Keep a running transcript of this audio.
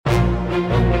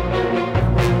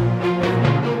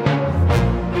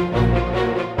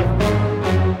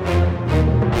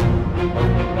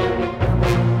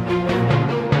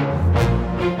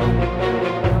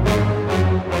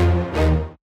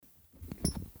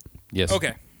Yes.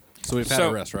 Okay. So we've had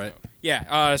a rest, right?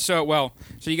 Yeah. So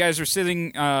you guys are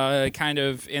sitting kind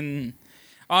of in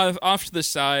off to the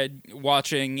side,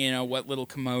 watching what little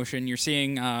commotion you're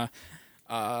seeing.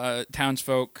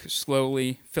 Townsfolk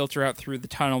slowly filter out through the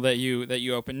tunnel that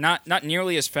you open. Not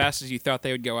nearly as fast as you thought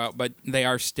they would go out, but they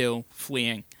are still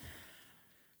fleeing.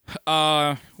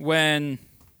 Where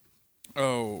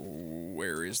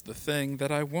is the thing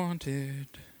that I wanted?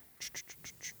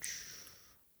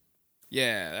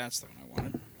 Yeah, that's the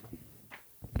one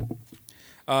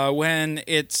I wanted. When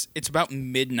it's about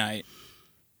midnight,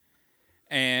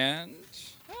 and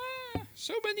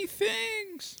so many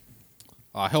things.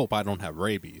 I hope I don't have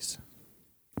rabies.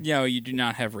 No, you do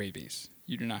not have rabies.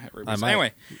 You do not have rabies. I might.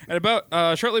 Anyway, at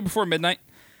about shortly before midnight,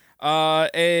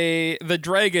 the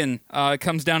dragon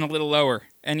comes down a little lower,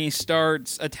 and he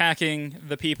starts attacking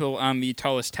the people on the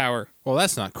tallest tower. Well,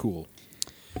 that's not cool.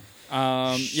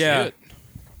 Yeah.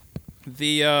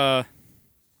 The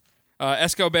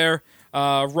Escobar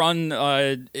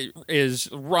is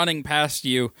running past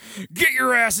you. Get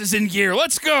your asses in gear.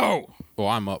 Let's go. Well,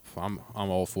 I'm up. I'm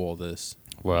all for this.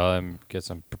 Well, I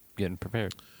guess I'm getting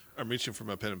prepared. I'm reaching for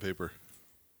my pen and paper.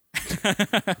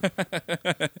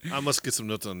 I must get some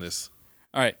notes on this.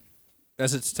 All right.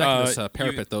 As it's attacking this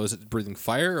parapet, though, is it breathing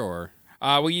fire or?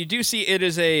 Well, you do see it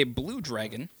is a blue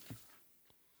dragon.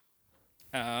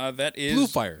 That is Blue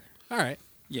fire. All right.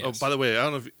 Yes. Oh, by the way, I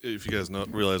don't know if you guys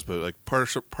realize, but like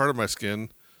part of my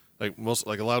skin, a lot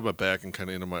of my back and kind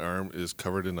of into my arm is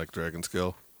covered in like dragon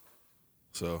scale.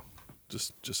 So,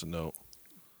 just a note.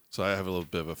 So I have a little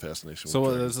bit of a fascination. So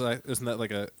with isn't that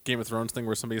like a Game of Thrones thing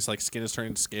where somebody's like skin is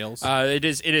turning to scales? It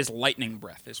is lightning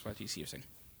breath is what he's using.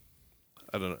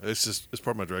 I don't know. It's part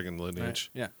of my dragon lineage.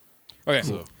 Right. Yeah. Okay.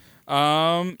 So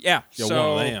Yeah. Yo,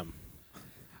 so, one lamb.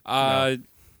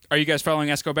 are you guys following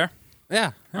Escobar?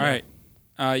 Yeah. All right.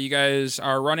 You guys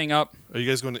are running up. are you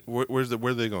guys going? Where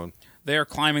are they going? They are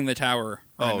climbing the tower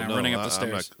right now, no, running up the I'm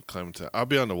stairs. not climbing. I'll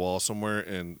be on the wall somewhere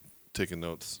and taking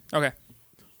notes. Okay.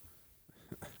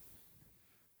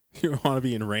 You want to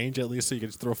be in range at least so you can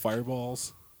just throw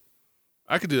fireballs?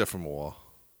 I could do that from a wall.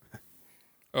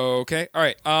 Okay. All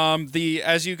right.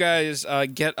 As you guys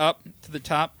get up to the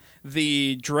top,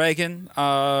 the dragon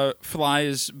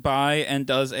flies by and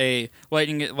does a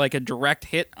lightning like a direct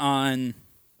hit on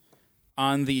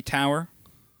the tower.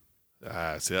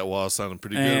 See, that wall sounding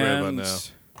pretty good right about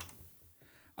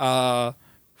now.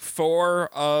 4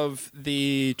 of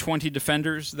the 20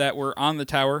 defenders that were on the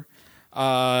tower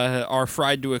are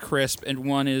fried to a crisp, and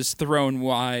one is thrown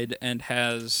wide and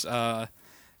has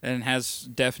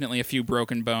definitely a few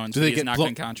broken bones. Do they He's get knocked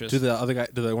unconscious. Do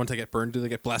the ones that get burned? Do they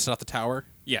get blasted off the tower?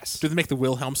 Yes. Do they make the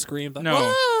Wilhelm scream?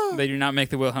 No, Whoa! they do not make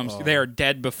the Wilhelm. They are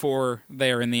dead before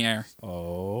they are in the air.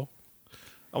 Oh,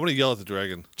 I want to yell at the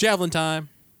dragon. javelin time.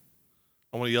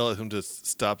 I want to yell at him to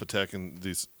stop attacking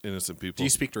these innocent people. Do you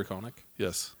speak Draconic?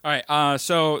 Yes. All right.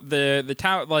 So the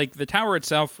tower, like the tower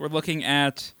itself, we're looking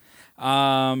at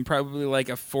probably like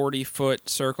a 40-foot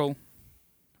circle.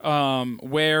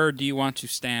 Where do you want to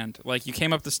stand? Like you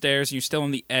came up the stairs and you're still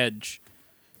on the edge.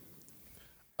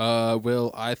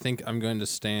 Well, I think I'm going to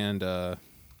stand. I'm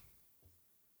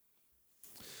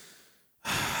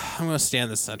going to stand in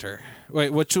the center. Wait,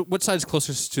 what side's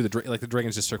closest to the the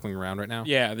dragon's just circling around right now?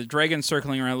 Yeah, the dragon's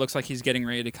circling around. It looks like he's getting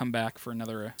ready to come back for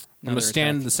another. I'm going to stand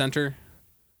in attack. the center.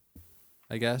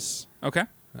 I guess Okay.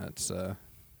 that's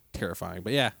terrifying,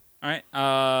 but yeah. All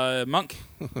right. Monk.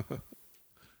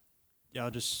 Yeah,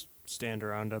 I'll just stand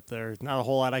around up there. Not a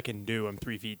whole lot I can do. I'm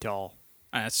 3 feet tall.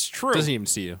 That's true. Doesn't even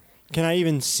see you. Can I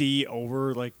even see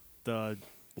over like the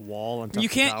wall on top You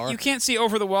of the tower? can't. You can't see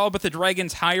over the wall, but the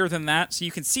dragon's higher than that, so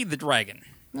you can see the dragon.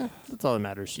 That's all that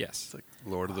matters. Yes. It's like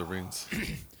Lord of the Rings.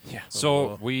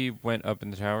 So we went up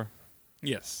in the tower.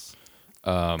 Yes.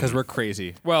 Because we're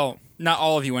crazy. Well, not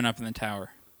all of you went up in the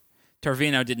tower.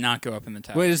 Tarvino did not go up in the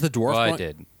tower. Wait, is the dwarf? Well, I going-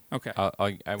 did. Okay. I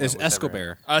went Is with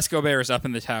Escobar? Escobar is up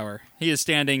in the tower. He is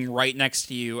standing right next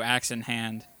to you, axe in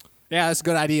hand. Yeah, that's a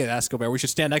good idea, Escobar. We should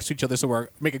stand next to each other so we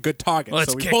make a good target.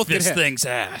 Let's so we kick both this get hit. thing's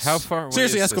ass. How far away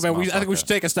Seriously, is this Escobar, I think we motherfucker? should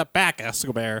take a step back,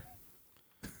 Escobar.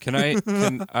 Can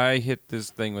I hit this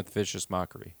thing with vicious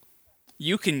mockery?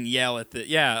 You can yell at the...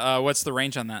 Yeah, what's the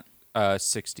range on that?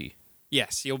 60.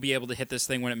 Yes, you'll be able to hit this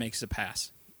thing when it makes a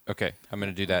pass. Okay, I'm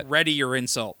gonna do that. Ready your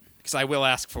insult, because I will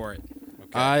ask for it.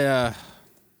 I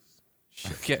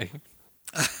Okay.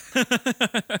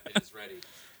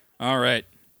 All right.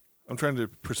 I'm trying to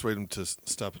persuade him to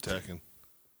stop attacking.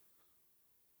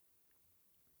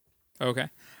 Okay.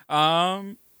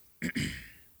 Yeah,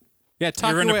 talk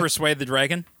You're going to away. persuade the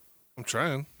dragon? I'm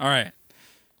trying. All right.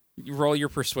 You roll your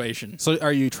persuasion. So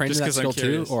are you training Just that 'cause I'm skill too,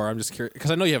 curious. or I'm just curious because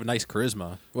I know you have nice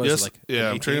charisma. What is Yes, it, like yeah,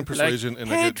 an I'm training 18? persuasion,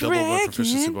 and I get double my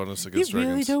proficiency bonus against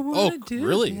dragons. Oh,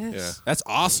 really? Yeah, That's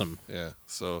awesome. yeah.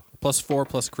 So +4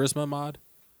 plus charisma mod.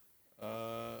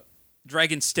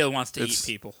 Dragon still wants to eat It's-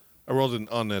 people. I rolled an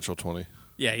unnatural 20.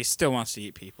 Yeah, he still wants to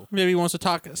eat people. Maybe he wants to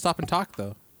stop and talk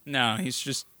though. No, he's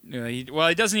just he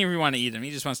doesn't even want to eat him.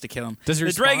 He just wants to kill him. Does he the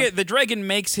respond? dragon? The dragon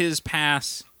makes his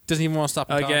pass Doesn't even want to stop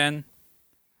and again.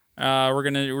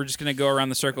 We're just gonna go around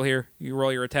the circle here. You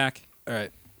roll your attack. talk. All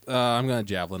right, I'm gonna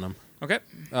javelin him. Okay.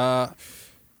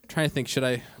 Trying to think, should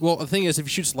I? Well, the thing is, if he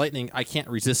shoots lightning, I can't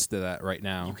resist to that right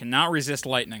now. You cannot resist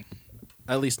lightning.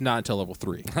 At least not until level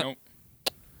 3. Nope.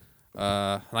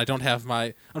 And I don't have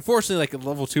my. Unfortunately, like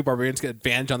level 2 barbarians get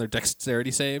advantage on their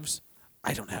dexterity saves.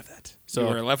 I don't have that. So So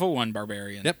you're a level 1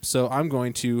 barbarian. yep. So I'm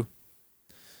going to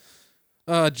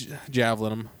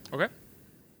javelin him. Okay.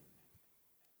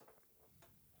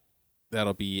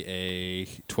 That'll be a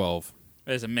 12.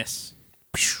 That is a miss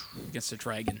against the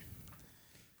dragon.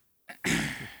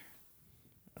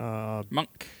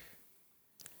 Monk.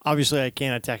 Obviously, I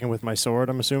can't attack him with my sword,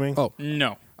 I'm assuming. Oh,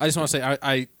 No. I just want to say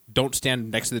I don't stand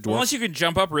next to the dwarf. Unless you can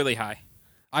jump up really high.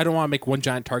 I don't want to make one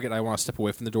giant target. I want to step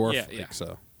away from the dwarf. Yeah, yeah.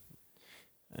 So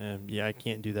Yeah, I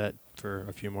can't do that for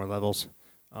a few more levels.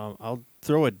 I'll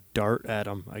throw a dart at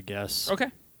him, I guess.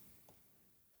 Okay.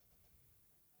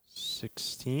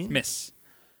 16? Miss.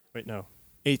 Wait, no.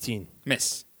 18.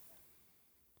 Miss.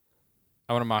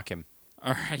 I want to mock him.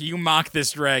 All right. You mock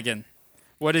this dragon.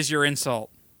 What is your insult?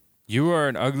 You are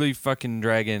an ugly fucking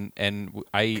dragon, and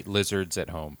I eat lizards at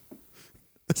home.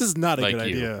 this is not a Like good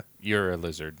you. idea. You're a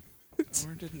lizard.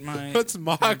 Where did my Let's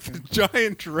mock the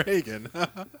giant dragon.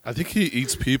 I think he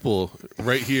eats people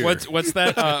right here. what's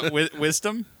that?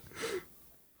 Wisdom.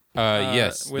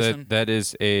 Yes, wisdom? that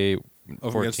is a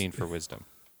Oh, 14 yes. for wisdom.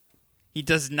 He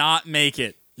does not make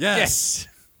it. Yes.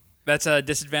 That's a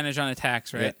disadvantage on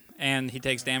attacks, right? And he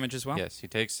takes damage as well. Yes, he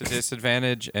takes a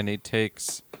disadvantage, and he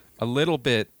takes a little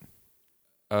bit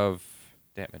of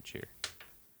damage here.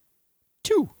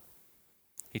 2.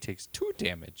 He takes 2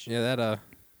 damage. Yeah,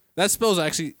 that spell is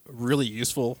actually really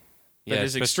useful. That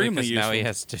is especially extremely 'cause now he useful.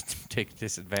 has to take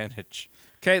disadvantage.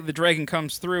 Okay, the dragon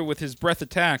comes through with his breath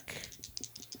attack.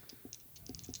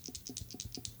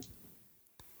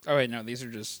 Oh wait, no, these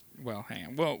are just. Well, hang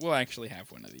on. We'll actually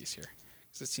have one of these here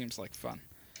because it seems like fun.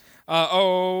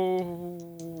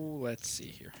 Let's see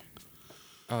here.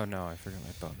 Oh no, I forgot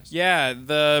my bonus. Yeah,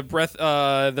 the breath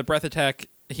attack.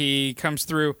 He comes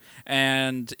through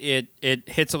and it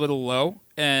hits a little low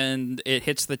and it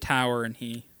hits the tower and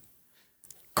he.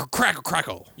 Crackle,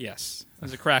 crackle. Yes,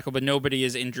 there's a crackle, but nobody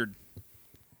is injured.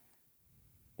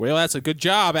 Well, that's a good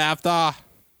job, Avthar.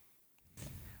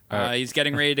 He's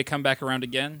getting ready to come back around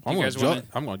again. I'm You going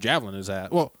guys want to javelin his ass.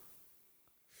 Well,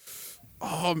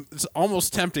 it's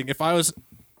almost tempting. If I was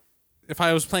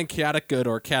playing chaotic good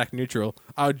or chaotic neutral,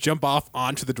 I would jump off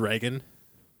onto the dragon.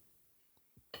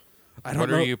 I don't What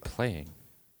know. are you playing?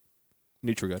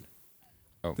 Neutral good.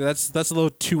 Oh. That's a little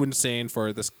too insane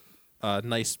for this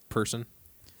nice person.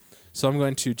 So I'm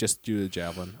going to just do the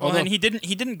javelin. Well, Oh, then no. he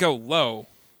didn't go low.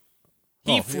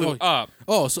 He Oh, flew oh, up.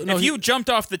 Oh, so no. If you jumped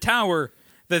off the tower,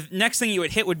 the next thing you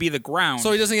would hit would be the ground.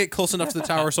 So he doesn't get close enough to the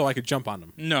tower so I could jump on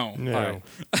him. no. No. All right.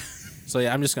 So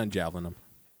yeah, I'm just going to javelin him.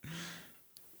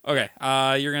 Okay.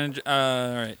 You're gonna.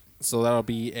 All right. So that'll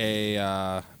be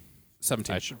a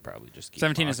 17. I should probably just keep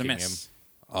 17 is a mocking miss.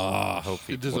 him. Hope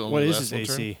he, It doesn't What only is last his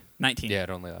one turn? AC? 19. yeah, it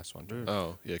only lasts one turn.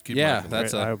 Oh, yeah. Keep Yeah, mocking him.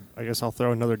 that's Right, I guess I'll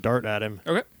throw another dart at him.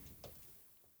 Okay.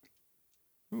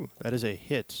 Ooh, that is a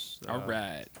hit. All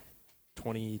right.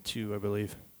 22, I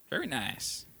believe. Very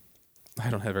nice. I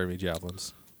don't have very many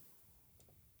javelins.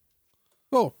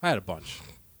 Oh, I had a bunch.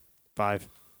 5.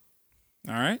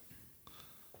 All right.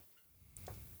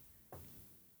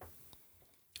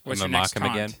 What's I'm your gonna next mock him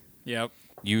taunt? again? Yep.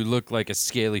 You look like a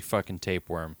scaly fucking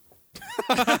tapeworm.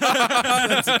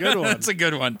 That's a good one. That's a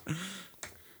good one.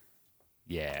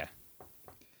 Yeah.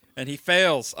 And he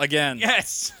fails again.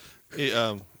 Yes.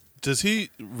 Hey, does he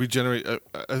regenerate?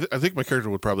 I think my character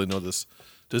would probably know this.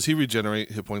 Does he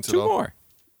regenerate hit points at 2 all? more.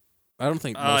 I don't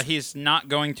think most. He's not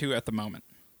going to at the moment.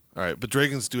 All right, but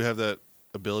dragons do have that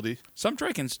ability. Some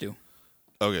dragons do.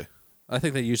 Okay. I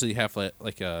think they usually have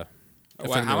like a. If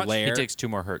Wow, they're in how their much? lair. He takes 2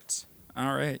 more hurts.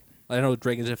 All right. I know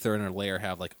dragons, if they're in a lair,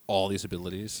 have like all these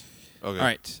abilities. Okay. All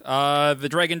right. The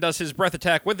dragon does his breath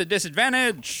attack with a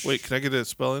disadvantage. Wait, can I get a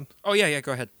spell in? Oh yeah,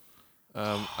 go ahead.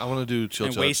 I want to do chill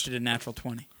and touch. wasted a natural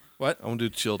 20. What? I want to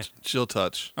do chill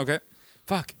touch. Okay.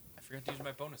 Fuck. I forgot to use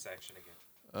my bonus action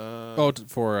again.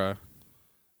 For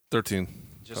 13.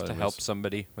 Just Probably to help miss.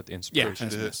 somebody with Yeah. inspiration.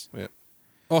 That's a Did miss. it? Yeah.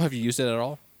 oh, have you used it at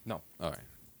all? No. All right.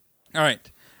 All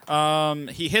right.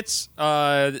 He hits.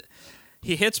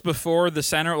 He hits before the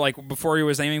center, like before he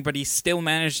was aiming, but he still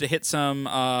managed to hit some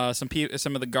of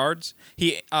the guards.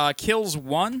 He kills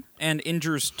one and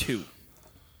injures two.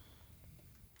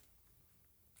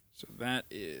 So that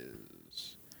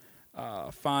is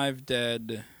 5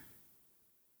 dead,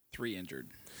 3 injured.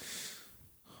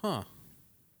 Huh.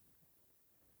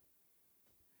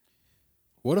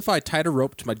 What if I tied a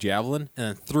rope to my javelin and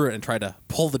then threw it and tried to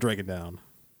pull the dragon down?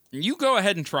 You go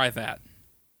ahead and try that.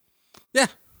 Yeah.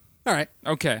 All right.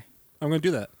 Okay. I'm going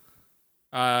to do that.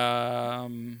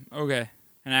 Okay.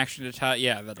 An action to tie.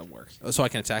 Yeah, that'll work. So I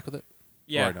can attack with it?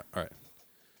 Yeah. Or no? All right.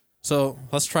 So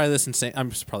let's try this insane. I'm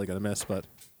just probably going to miss, but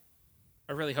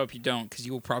I really hope you don't, because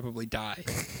you will probably die.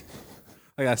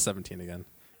 I got 17 again.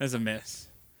 That's a miss.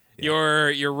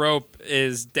 Your rope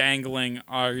is dangling,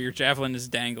 or your javelin is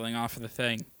dangling off of the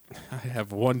thing. I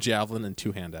have 1 javelin and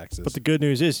 2 hand axes. But the good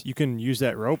news is you can use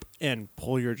that rope and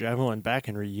pull your javelin back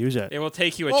and reuse it. It will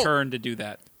take you a turn to do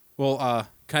that. well,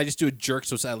 can I just do a jerk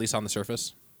so it's at least on the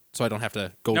surface? So I don't have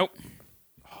to go. Nope.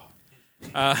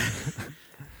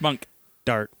 Monk.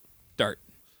 Dart. Dart.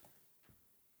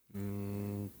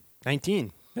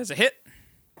 19. There's a hit.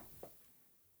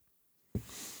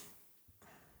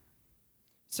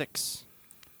 6.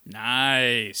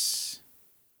 Nice.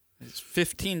 It's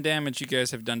 15 damage you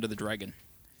guys have done to the dragon.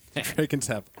 Dragons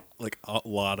have like a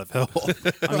lot of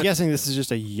health. I'm guessing this is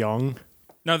just a young.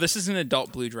 No, this is an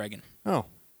adult blue dragon. Oh.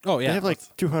 oh, yeah. They have like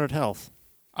 200 health.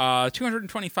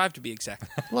 225 to be exact.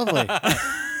 Lovely.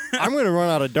 I'm going to run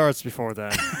out of darts before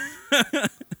then.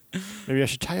 Maybe I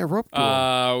should tie a rope to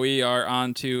him. We are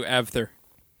on to Avther.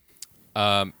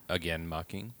 Again,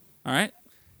 mocking. All right.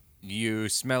 You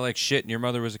smell like shit, and your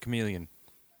mother was a chameleon.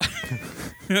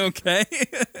 Okay.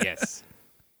 Yes.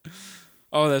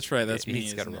 Oh, that's right. That's me.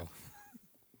 He's got to isn't roll.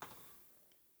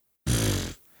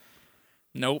 it?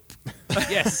 Nope.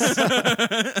 Yes.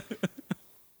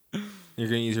 You're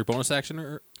going to use your bonus action?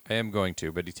 Or? I am going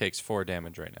to, but he takes 4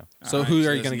 damage right now. So All right, who so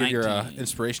are you that's going to give your 19.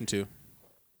 inspiration to?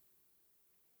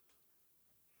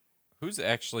 Who's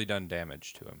actually done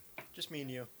damage to him? Just me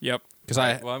and you. Yep. Because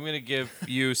I Well, I'm going to give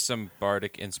you some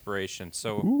bardic inspiration.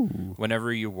 So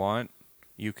whenever you want,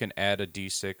 you can add a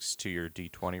d6 to your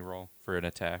d20 roll for an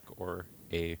attack or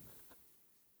a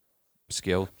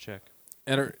skill check.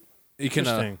 enter. You can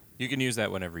Interesting. You can use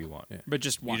that whenever you want. Yeah. But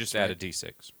just once. You just add a right?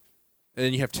 d6. and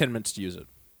then you have 10 minutes to use it.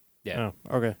 Yeah.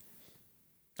 Oh, okay.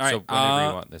 All right. So whenever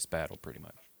you want this battle, pretty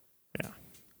much. Yeah.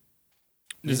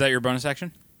 Is that your bonus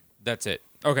action? That's it.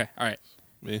 Okay. All right.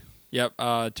 Me. Yep.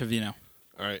 To Vino.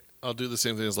 All right. I'll do the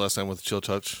same thing as last time with chill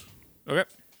touch. Okay.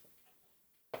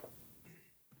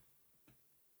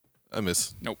 I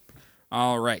miss. Nope.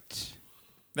 All right.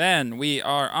 Then we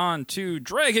are on to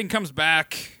Dragon comes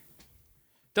back.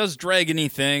 Does dragony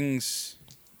things.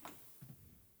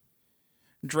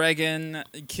 Dragon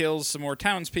kills some more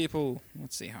townspeople.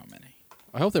 Let's see how many.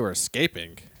 I hope they were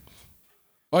escaping.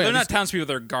 Oh, They're yeah. not townspeople,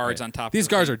 they're guards on top These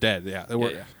of guards the are dead. Yeah. They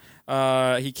were.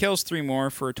 Yeah. He kills 3 more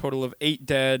for a total of 8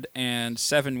 dead and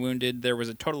 7 wounded. There was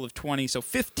a total of 20, so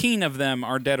 15 of them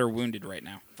are dead or wounded right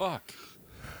now. Fuck.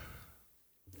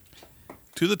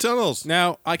 To the tunnels.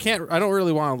 Now, I don't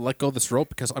really want to let go of this rope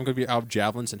because I'm going to be out of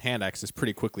javelins and hand axes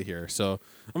pretty quickly here. So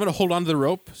I'm going to hold on to the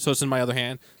rope so it's in my other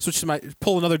hand.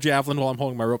 Pull another javelin while I'm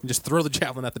holding my rope and just throw the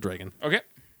javelin at the dragon. Okay.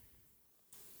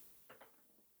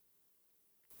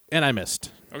 And I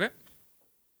missed. Okay.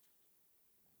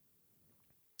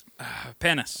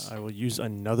 Panis. I will use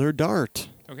another dart.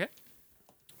 Okay.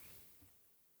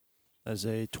 As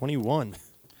a 21.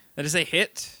 That is a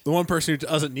hit. The one person who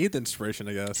doesn't need the inspiration,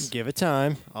 I guess. Give it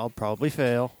time. I'll probably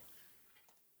fail.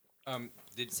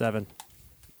 Did 7.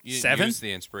 you 7? use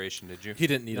the inspiration, did you? He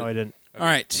didn't need No, it. I didn't. All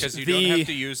right. Because you don't have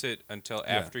to use it until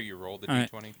after you roll the All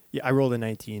right. d20. Yeah, I rolled a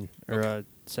 19 or a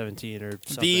 17 or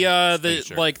something. The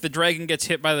Sure. like the dragon gets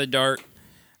hit by the dart.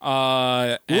 Where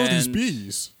are these And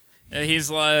bees? he's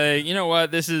like, you know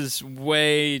what? This is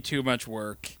way too much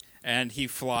work, and he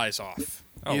flies off.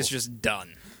 Oh. He's just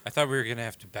done. I thought we were going to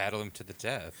have to battle him to the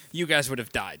death. You guys would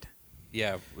have died.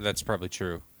 Yeah, that's probably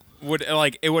true.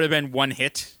 It would have been one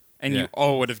hit, and you Yeah.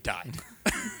 all would have died.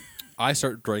 I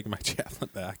start dragging my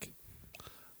javelin back.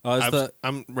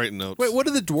 I'm writing notes. Wait, what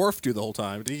did the dwarf do the whole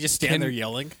time? Did he just stand there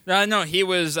yelling? No, he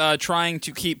was trying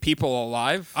to keep people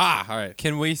alive. Ah, all right.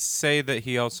 Can we say that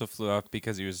he also flew off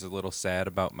because he was a little sad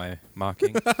about my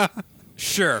mocking?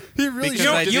 Sure. He really Because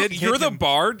I should. did hit You're the him.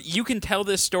 bard. You can tell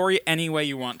this story any way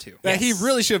you want to. Yeah, he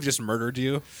really should have just murdered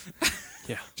you.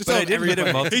 Yeah. Just But tell I did hit him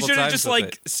everybody. multiple He should have times just with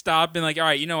like it. stopped and like, all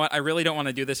right, you know what? I really don't want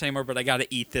to do this anymore, but I got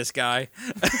to eat this guy.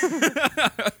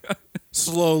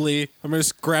 Slowly. I'm going to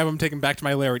just grab him, take him back to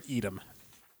my lair, and eat him.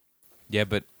 Yeah,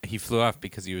 but he flew off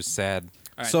because he was sad.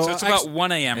 All right, So so it's I about actually-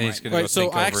 1 a.m. And he's right? gonna Right, go so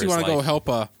think I over actually his want to go life. help.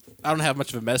 I don't have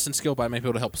much of a medicine skill, but I might be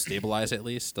able to help stabilize at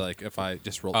least. Like if I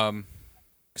just roll,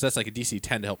 because that's like a DC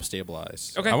 10 to help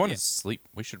stabilize. Okay. I want yeah. to sleep.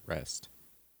 We should rest.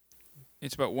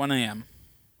 It's about 1 a.m.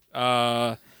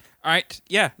 All right.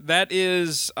 Yeah, that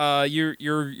is.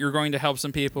 You're going to help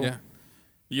some people. Yeah.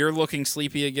 You're looking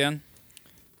sleepy again.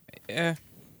 Yeah.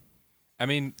 I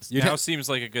mean, You'd now ha- seems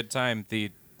like a good time. The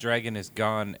dragon is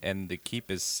gone, and the keep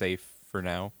is safe for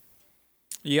now.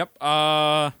 Yep.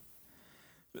 A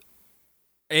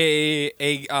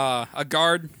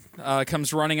guard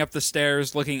comes running up the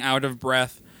stairs, looking out of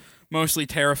breath, mostly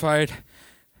terrified.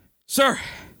 Sir,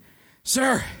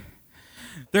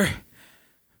 they're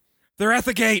at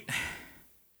the gate.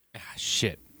 Ah,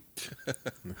 shit.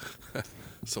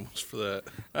 So much for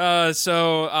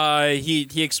that.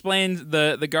 He explained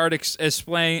the guard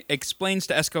explains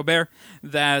to Escobar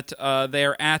that they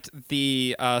are at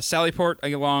the Sally Port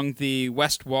along the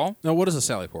west wall. No, what is a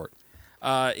Sally Port?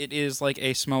 It is like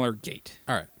a smaller gate.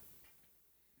 All right.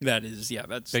 That is, yeah,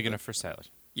 that's Big enough for salad.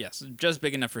 Yes, just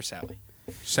big enough for Sally.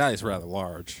 Sally's rather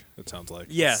large. It sounds like.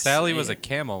 Yes, Sally was a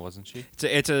camel, wasn't she?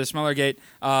 It's a smaller gate,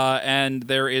 and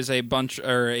there is a bunch,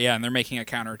 and they're making a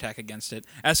counterattack against it.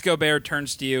 Escobar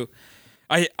turns to you.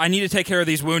 I need to take care of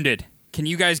these wounded. Can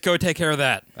you guys go take care of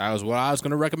that? That was what I was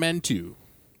going to recommend too.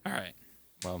 All right.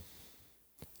 Well,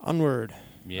 Onward.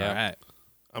 yeah. All right.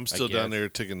 I'm still down guess. there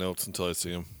taking notes until I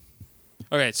see him.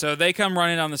 Okay, so they come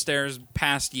running down the stairs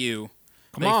past you.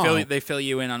 Come on. They fill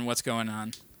you in on what's going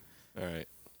on. All right.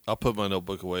 I'll put my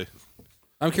notebook away.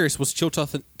 I'm curious. Was Chill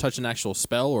Touch an actual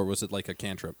spell, or was it like a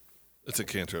cantrip? It's a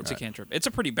cantrip. It's a cantrip. It's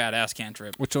a pretty badass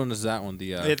cantrip. Which one is that one?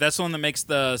 The That's the one that makes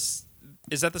the.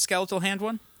 Is that the skeletal hand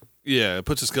one? Yeah, it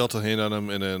puts a skeletal hand on him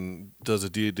and then does a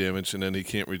D8 damage, and then he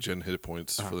can't regen hit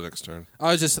points for the next turn.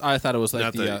 I thought it was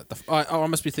like Not I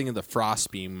must be thinking the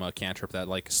Frost Beam cantrip that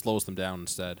like slows them down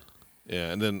instead,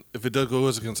 Yeah, and then if it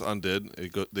goes against undead,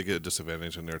 they get a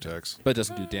disadvantage on their attacks. but it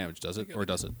doesn't do damage, does it? Or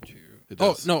does it? It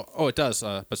Oh does. no! Oh, it does.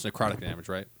 But it's necrotic damage,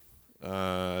 right?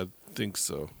 I think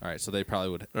so. All right, so they probably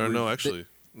would. Or no, actually,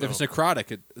 no. If it's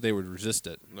necrotic, they would resist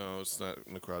it. No, it's not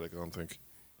necrotic. I don't think.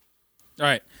 All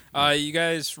right. You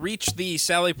guys reach the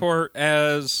Sally Port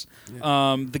as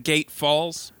the gate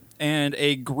falls, and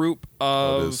a group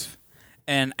Oh, it is. of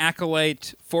an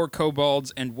acolyte, 4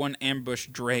 kobolds, and 1 ambush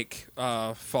drake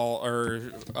pour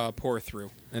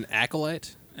through. An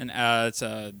acolyte. And it's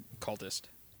a cultist.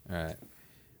 All right.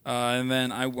 And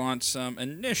then I want some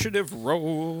initiative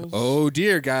rolls. Oh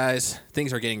dear, guys,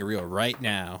 things are getting real right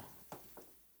now.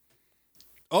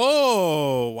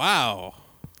 Oh wow!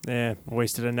 Yeah,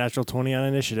 wasted a natural 20 on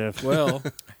initiative. Well,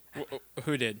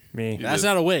 Who did? Me. that's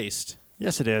not a waste.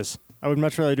 Yes, it is. I would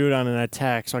much rather do it on an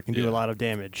attack so I can do Yeah. a lot of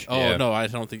damage. Oh Yeah. no, I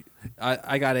don't think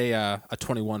I got a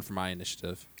 21 for my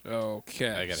initiative. Okay.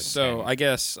 I got a so 10. I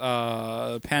guess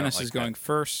Panis like is going that.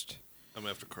 first. I'm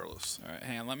after Carlos. All right,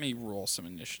 hang on. Let me roll some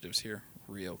initiatives here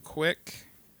real quick.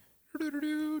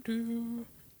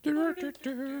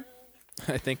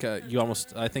 I think I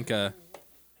think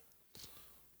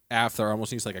Avthar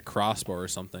almost needs like a crossbow or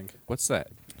something. What's that?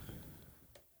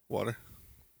 Water.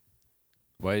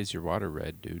 Why is your water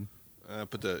red, dude?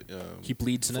 Put that. He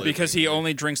bleeds in it. Because he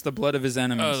only drinks the blood of his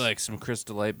enemies. Oh, like some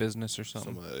crystallite business or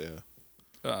something. some of that.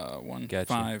 Yeah. 1, Gotcha.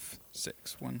 5,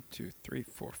 6. 1, 2, 3,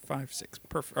 4, 5, 6.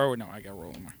 Perfect. Oh no, I got to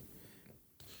roll one more.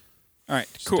 All right,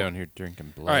 Just cool. down here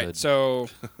drinking blood. All right, so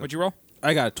what'd you roll?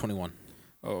 I got a 21.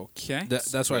 Okay.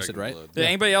 That's what I said, Dragon right? blood. Did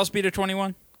anybody else beat a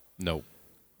 21? Nope.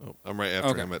 Oh, I'm right after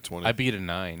Okay. him at 20. I beat a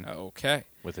 9 Okay.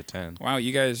 with a 10. Wow,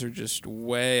 you guys are just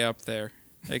way up there.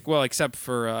 Like, well, except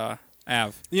for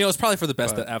Av. You know, it's probably for the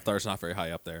best But- that Avthar's not very high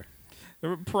up there.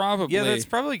 Probably. Yeah, that's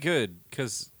probably good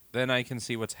because then I can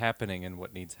see what's happening and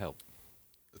what needs help.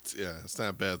 It's not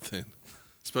a bad thing,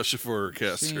 especially for a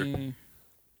caster. See.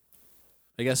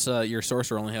 I guess your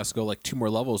sorcerer only has to go like 2 more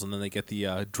levels, and then they get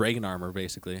the dragon armor,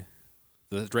 basically.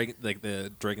 The dragon, like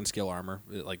the dragon scale armor,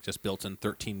 like just built in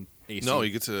 13 AC. No,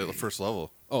 you get to the first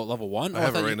level. Oh, level 1. I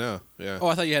have it right now. Yeah. Oh,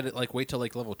 I thought you had to like wait till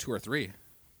like level 2 or 3.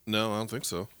 No, I don't think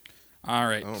so. All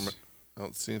right. I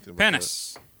don't see anything about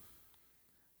Panis.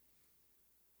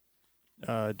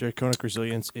 Draconic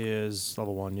Resilience is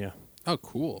level 1, yeah. Oh,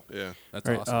 cool. that. Yeah. That's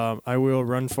All right, awesome. I will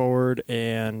run forward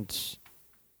and...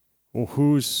 Well,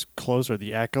 who's closer,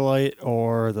 the Acolyte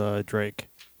or the Drake?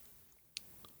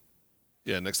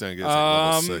 Yeah, next time I get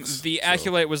level 6. The so-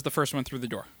 Acolyte was the first one through the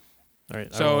door. All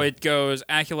right. So it goes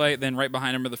Acolyte, then right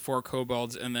behind him are the 4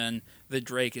 kobolds, and then the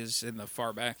Drake is in the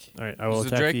far back. All right. I will Is the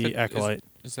attack Drake the that- acolyte.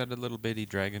 Is that a little bitty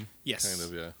dragon? Yes. Kind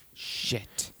of, yeah.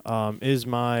 Shit.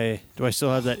 Do I still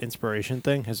have that inspiration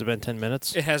thing? Has it been 10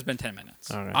 minutes? It has been 10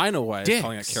 minutes. All right. I know why it's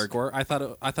calling it Dicks. Karagor. I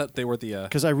thought they were the.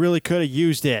 Because I really could have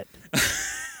used it.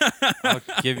 I'll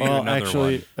give you Well, another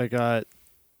actually, one. I got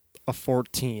a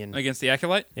 14. Against the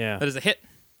Acolyte? Yeah. That is a hit.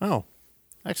 Oh,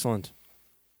 excellent.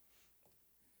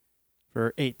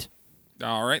 For 8.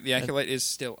 All right. The Acolyte is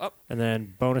still up. And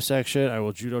then bonus action, I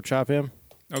will judo chop him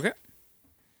Okay.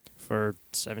 for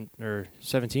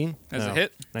 17. That's No, a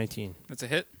hit. 19. That's a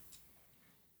hit.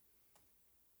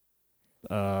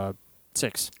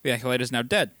 6. The Acolyte is now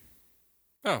dead.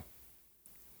 Oh,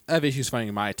 I have issues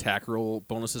finding my attack roll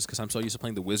bonuses because I'm so used to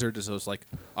playing the wizard, so it's like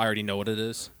I already know what it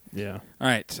is. Yeah. All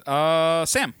right.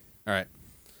 Sam. All right.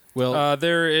 Well,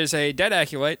 There is a dead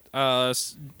Acolyte, at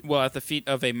the feet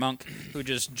of a monk who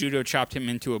just judo chopped him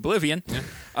into oblivion.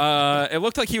 It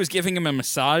looked like he was giving him a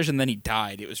massage, and then he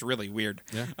died. It was really weird.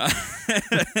 yeah.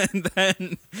 and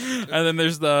then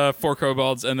there's the 4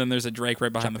 kobolds, and then there's a Drake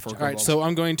right behind the 4 All right. kobolds. So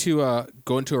I'm going to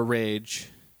go into a rage,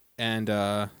 and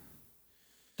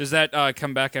Does that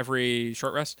come back every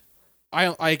short rest?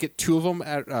 I get 2 of them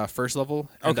at first level.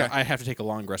 And Okay. I have to take a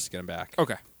long rest to get them back.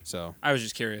 Okay. So I was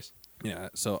just curious. yeah.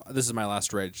 So this is my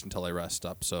last rage until I rest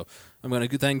up. So I'm going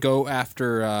to then go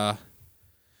after.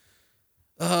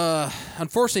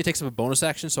 Unfortunately, it takes up a bonus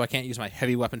action, so I can't use my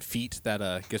heavy weapon feat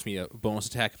that gives me a bonus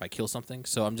attack if I kill something.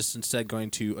 So I'm just instead going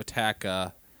to attack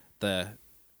the.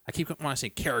 I keep wanting to say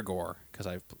Karagor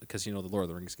because you know the Lord of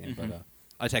the Rings game, but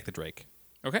I attack the Drake.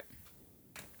 Okay.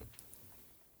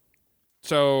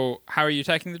 So how are you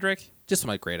attacking the Drake? Just with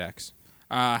my great axe.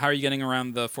 How are you getting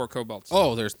around the 4 kobolds?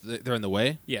 Oh, they're in the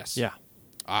way. Yes. Yeah.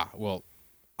 Well,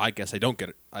 I guess I don't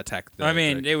get attack. The I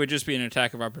mean, Drake. it would just be an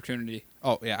attack of opportunity.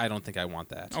 Oh yeah, I don't think I want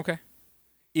that. Okay.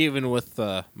 Even with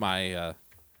my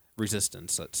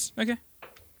resistance, that's Okay.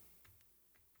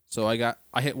 so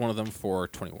I hit one of them for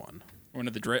 21. One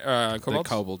of the The kobolds?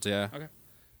 kobolds, yeah. Okay.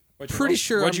 What'd you Pretty roll?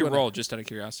 sure What'd I'm you gonna- roll, just out of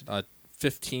curiosity?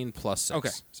 15 plus 6. Okay.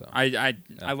 So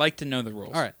I like to know the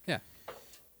rules. all right, yeah.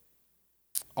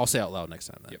 I'll say out loud next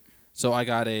time then. Yep. So I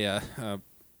got a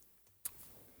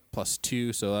plus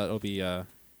 2, so that'll be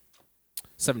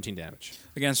 17 damage.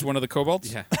 Against one of the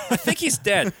kobolds? Yeah. I think he's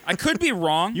dead. I could be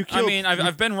wrong. You I killed- mean,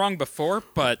 I've been wrong before,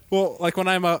 but Well, like when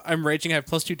I'm raging, I have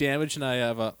plus 2 damage, and I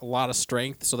have a lot of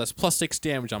strength, so that's plus 6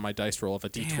 damage on my dice roll of a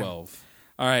d12.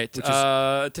 all right. Which is-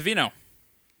 Tavino.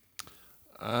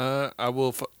 I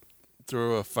will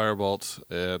throw a firebolt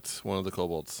at one of the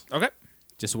kobolds. Okay.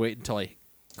 Just wait until I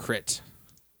crit.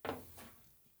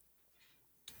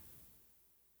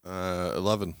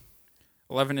 11.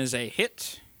 11 is a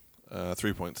hit.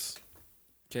 3 points.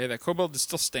 Okay, that kobold is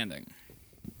still standing.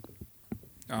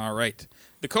 All right.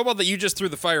 The kobold that you just threw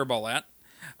the fireball at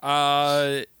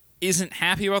isn't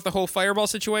happy about the whole fireball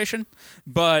situation,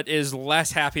 but is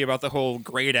less happy about the whole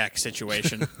great axe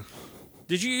situation.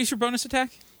 Did you use your bonus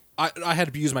attack? I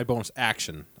had to use my bonus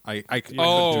action. I couldn't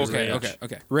Oh, use okay, rage.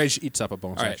 okay. Rage eats up a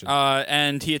bonus All right. action.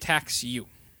 And he attacks you,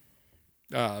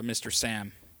 Mr.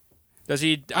 Sam. Does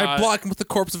he? I block him with the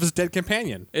corpse of his dead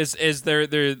companion. Is there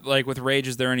like with rage?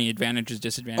 Is there any advantages,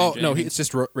 disadvantages? Oh no, anything? it's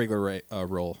just regular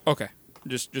roll. Okay.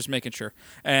 Just making sure.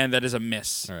 And that is a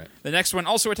miss. All right. The next one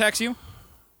also attacks you.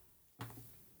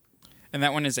 And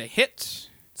that one is a hit.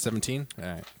 17. All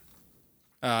right.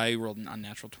 I rolled an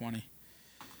unnatural 20.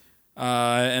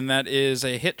 And that is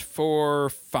a hit for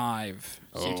 5.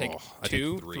 So you take Oh, I take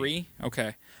 2, three. 3.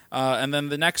 Okay. And then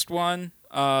the next one,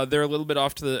 they're a little bit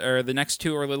off to the next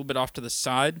 2 are a little bit off to the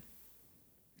side.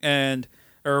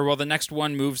 The next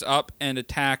one moves up and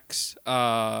attacks,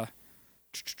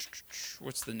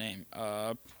 what's the name?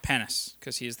 Panis,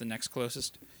 because he is the next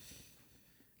closest.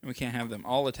 And we can't have them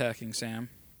all attacking Sam.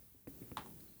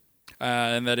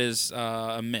 And that is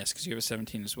a miss, because you have a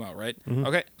 17 as well, right?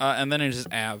 Okay, and then it is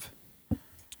Av.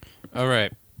 All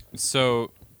right.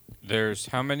 So there's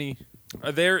how many?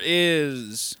 There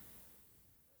is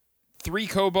 3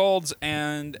 kobolds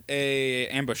and a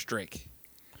ambush drake.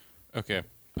 Okay.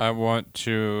 I want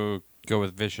to go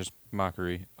with vicious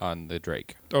mockery on the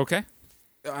Drake. Okay.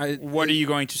 I What are you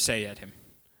going to say at him?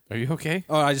 Are you okay?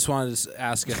 Oh, I just wanted to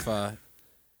ask if I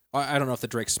don't know if the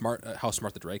Drake's smart. How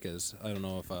smart the Drake is. I don't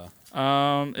know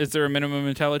if Is there a minimum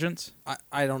intelligence?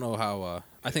 I don't know how.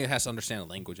 I think it has to understand a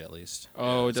language at least.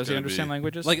 Oh, it's does he gonna understand be-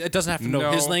 languages? Like it doesn't have to know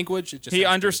No. his language. It just he has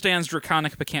to- understands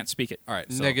Draconic but can't speak it. All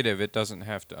right. So, Negative. It doesn't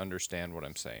have to understand what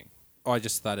I'm saying. Oh, I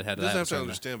just thought it had. It doesn't have to so-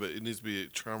 understand, but it needs to be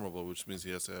charmable, which means he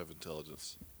has to have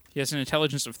intelligence. He has an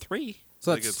intelligence of 3.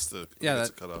 So I think that's it's the yeah, it's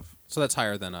that- a cutoff. so that's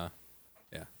higher than Yeah,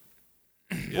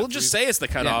 We'll just say it's the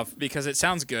cutoff because it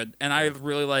sounds good, and I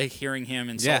really like hearing him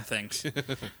insult things.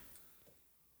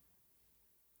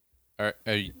 Are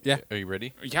you, Yeah. Are you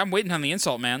ready? Yeah, I'm waiting on the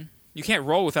insult, man. You can't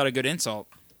roll without a good insult.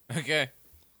 Okay.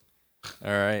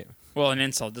 All right. Well, an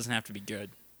insult doesn't have to be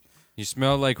good. You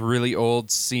smell like really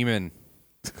old semen.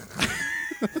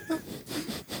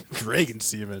 dragon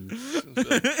semen.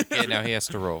 Yeah, now he has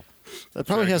to roll. That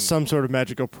probably has Dragon. some sort of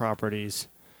magical properties.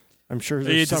 I'm sure He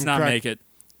there's does some not crack, make it.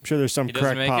 I'm sure there's some He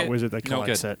doesn't make crackpot it? wizard that No,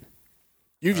 collects good. it.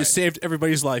 You just saved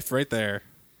everybody's life right there.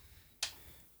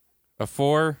 A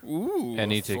 4, Ooh,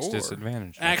 and he a takes 4. Actually,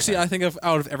 disadvantage. I think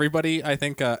out of everybody, I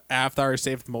think Avthar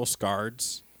saved the most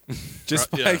guards. Just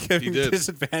by yeah, he giving did.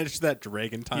 disadvantage to that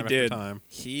dragon time He after did. time.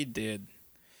 He did.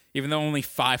 Even though only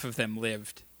 5 of them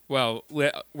lived. Well,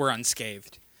 were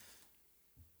unscathed.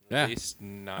 Yeah. At least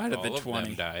not Out of all the of 20.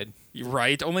 them died. You're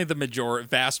right. Only the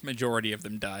vast majority of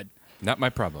them died. Not my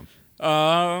problem. We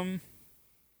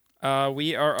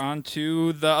are on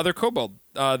to the other kobold.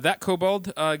 That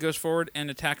kobold goes forward and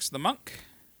attacks the monk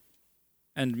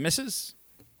and misses.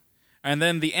 And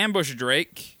then the ambush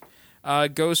drake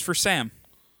goes for Sam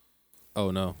Oh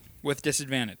no. with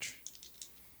disadvantage.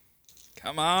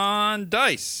 Come on,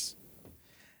 dice.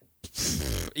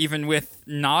 Even with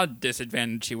not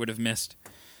disadvantage, he would have missed.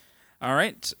 All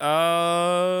right,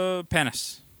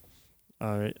 Panis.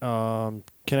 All right.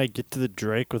 Can I get to the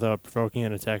Drake without provoking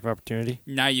an attack of opportunity?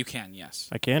 Now you can, yes.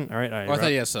 I can. All right. Oh, I thought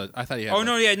he had. I thought he had. Oh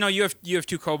no, yeah, no. You have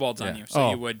 2 kobolds on Yeah. you, so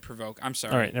Oh. you would provoke. I'm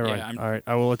sorry. All right. Never Yeah, mind. All right.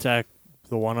 I will attack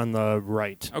the one on the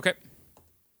right. Okay.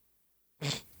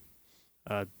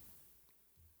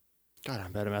 God,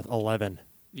 I'm bad at math. 11.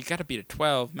 You got to beat a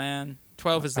 12, man.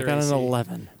 12 is I their got AC. an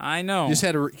 11. I know. You just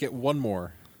had to get one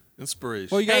more. Inspiration.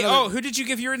 Well, you got Hey, another- who did you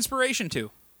give your inspiration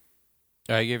to?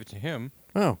 I gave it to him.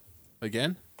 Oh,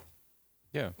 again.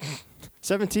 Yeah.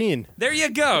 17. There you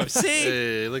go. See?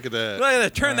 Hey, look at that. Look at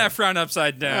that. Turn that frown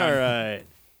upside down. All right.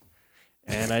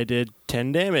 And I did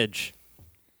 10 damage.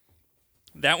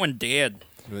 That one dead.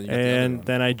 And then, you got the other And one.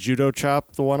 then I judo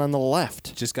chop the one on the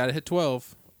left. Just got to hit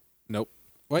 12. Nope.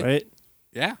 Wait. Right?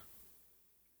 Yeah.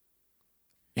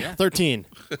 Yeah. 13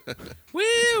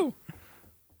 Woo!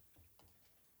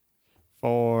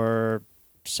 for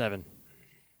 7.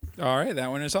 All right, that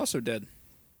one is also dead.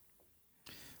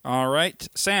 All right,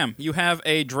 Sam, you have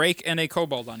a drake and a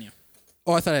kobold on you.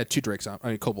 Oh, I thought I had 2 drakes on. I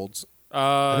mean, kobolds.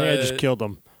 I think I just killed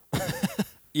them.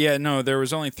 Yeah, no, there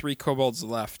was only 3 kobolds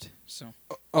left. So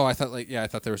Oh, I thought I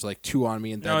thought there was 2 on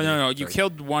me and then no. You Sorry.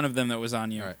 killed one of them that was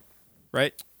on you. All right.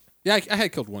 Right? Yeah, I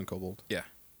had killed 1 kobold. Yeah.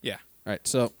 Yeah. All right,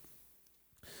 so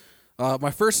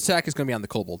my first attack is going to be on the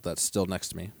kobold that's still next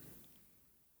to me.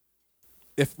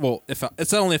 If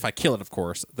it's only if I kill it, of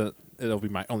course. It'll be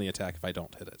my only attack if I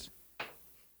don't hit it.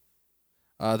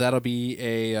 That'll be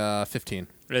a 15.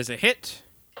 It is a hit.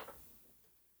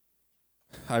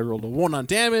 I rolled a 1 on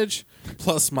damage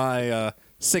plus my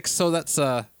 6, so that's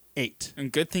 8.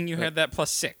 And good thing you had that plus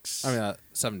 6. I mean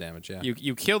 7 damage. Yeah.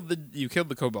 you killed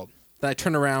the kobold. Then I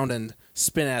turn around and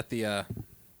spin at the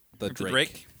The drake.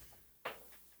 drake.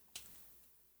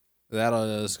 That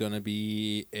is going to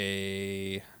be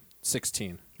a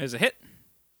 16. It is a hit.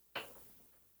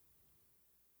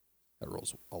 That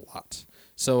rolls a lot.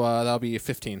 So that'll be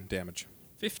 15 damage.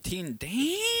 15.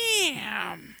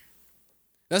 Damn.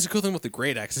 That's the cool thing with the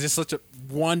great axe. It's just such a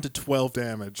 1 to 12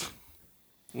 damage.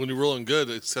 When you're rolling good,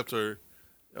 except for,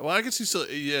 well, I guess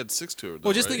you had 6 to it. Though,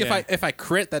 Well, just right? think if I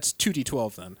crit, that's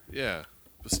 2d12 then. Yeah,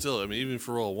 but still, I mean, even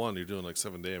for roll 1, you're doing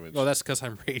 7 damage. Well, that's because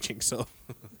I'm raging. So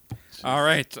All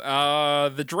right.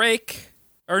 The drake.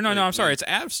 Or no, I'm sorry. It's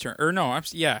Av's turn. Or no,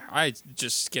 I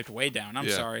just skipped way down. I'm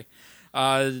Yeah. sorry.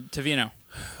 Tavino.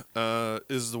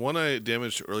 Is the one I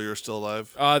damaged earlier still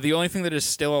alive? The only thing that is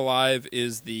still alive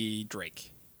is the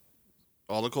drake.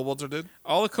 All the kobolds are dead.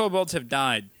 All the kobolds have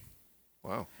died.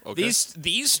 Wow. Okay.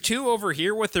 These 2 over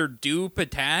here with their dupe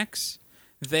attacks,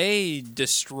 they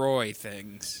destroy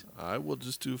things. I will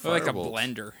just do They're like a firebolt.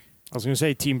 blender. I was going to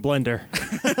say Team Blender.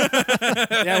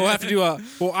 yeah, we'll have to do a.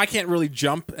 Well, I can't really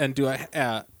jump and do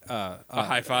A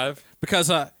high five. because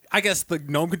I guess the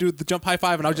gnome could do the jump high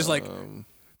five, and I'll just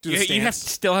do the stance. You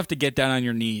still have to get down on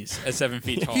your knees at 7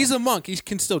 feet tall. He's a monk. He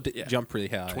can still jump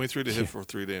pretty high. 23 to hit for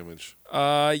 3 damage.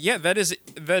 yeah, that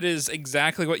is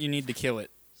exactly what you need to kill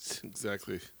it.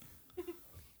 Exactly.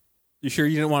 You sure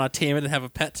you didn't want to tame it and have a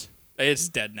pet? It's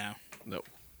dead now. No.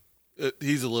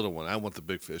 He's a little one. I want the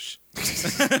big fish.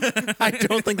 I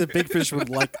don't think the big fish would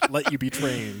let you be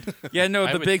trained. Yeah, no,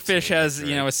 I the would big fish tame a has,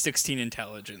 drake. a 16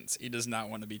 intelligence. He does not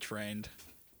want to be trained.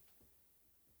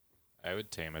 I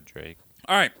would tame a drake.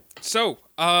 All right. So,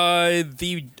 the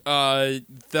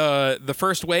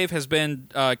first wave has been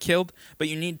killed, but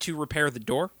you need to repair the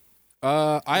door.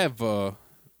 I have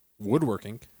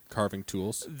woodworking, carving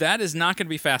tools. That is not going to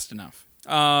be fast enough.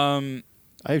 I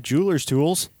have jeweler's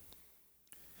tools.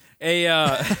 A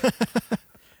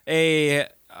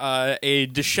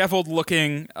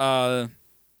disheveled-looking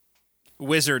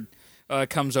wizard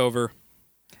comes over,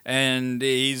 and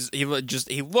he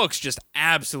looks just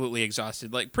absolutely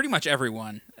exhausted. Like pretty much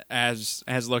everyone has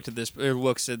looked at this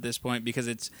looks at this point because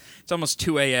it's almost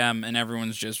 2 a.m. and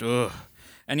everyone's just ugh.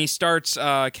 And he starts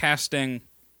casting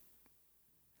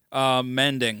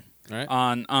mending All right.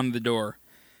 on the door.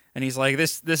 And he's like,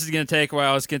 this is going to take a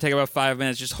while. It's going to take about 5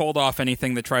 minutes. Just hold off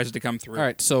anything that tries to come through. All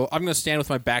right, so I'm going to stand with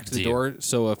my back to the door,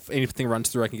 so if anything runs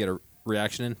through, I can get a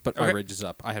reaction in. But my Okay. rage is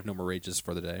up. I have no more rages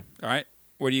for the day. All right.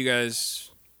 What do you guys...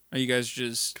 Are you guys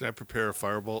just... Can I prepare a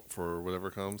firebolt for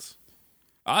whatever comes?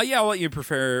 Yeah, I'll let you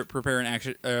prepare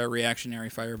an reactionary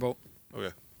firebolt.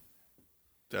 Okay.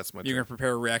 That's my You're going turn. to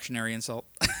prepare a reactionary insult.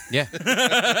 Yeah.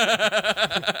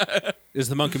 Is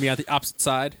the monk going to be on the opposite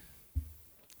side?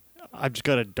 I've just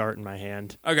got a dart in my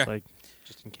hand. Okay. Like,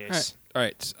 just in case. All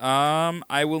right.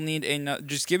 I will need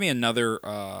just give me another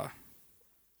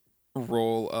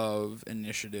roll of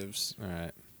initiatives. All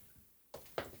right.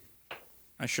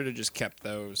 I should have just kept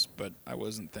those, but I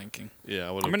wasn't thinking. Yeah,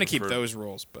 I would. I'm going to keep those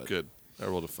rolls, but... Good. I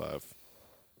rolled a 5.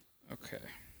 Okay.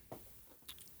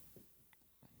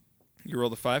 You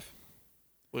rolled a 5?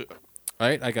 Wait, All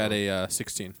right, I got a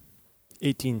 16.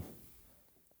 18.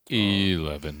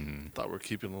 11. thought we were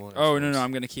keeping the last Oh, ones. no,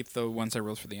 I'm going to keep the ones I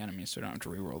rolled for the enemies, so I don't have to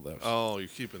re-roll those. Oh, you're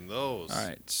keeping those. All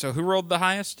right. So who rolled the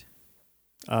highest?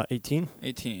 18.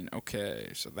 18.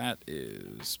 Okay. So that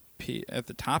is P at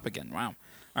the top again. Wow.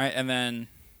 All right. And then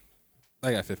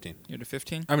I got 15. you're to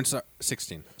 15? I mean, sorry,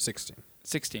 16. 16.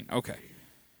 16. Okay.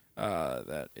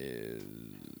 That is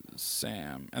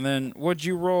Sam. And then what'd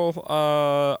you roll,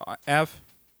 Av?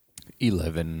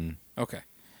 11. Okay.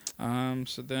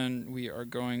 So then we are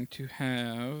going to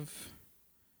have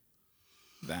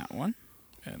that one.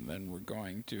 And then we're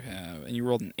going to have... And you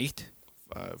rolled an 8?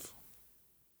 5.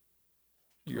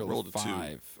 You rolled, rolled a a 2.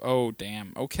 5. Oh,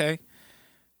 damn. Okay.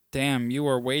 Damn, you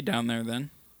are way down there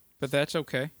then. But that's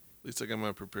okay. At least I got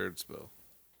my prepared spell.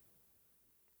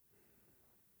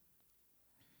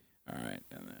 All right.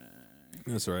 And then...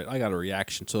 That's all right. I got a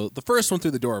reaction. So the first one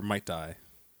through the door might die.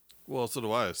 Well, so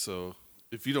do I. So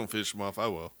if you don't finish him off, I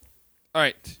will. All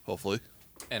right. Hopefully.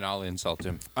 And I'll insult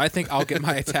him. I think I'll get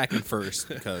my attack in first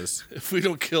because If we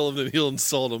don't kill him, then he'll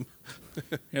insult him.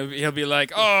 He'll be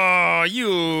like, "Oh,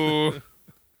 you."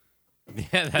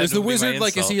 Yeah, is the wizard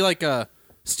like? Is he like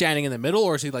standing in the middle,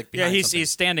 or is he like? Yeah, Behind he's something?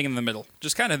 standing in the middle,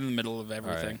 just kind of in the middle of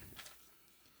everything. right.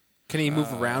 Can he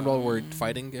move around while we're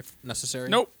fighting if necessary?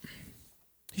 Nope,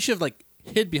 He should have like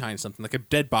hid behind something, like a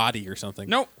dead body or something.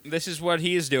 nope. This is what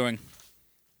he is doing.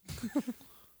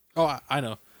 Oh, I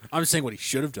know. I'm just saying what he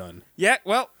should have done. Yeah,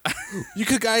 well, You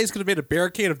guys could have made a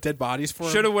barricade of dead bodies for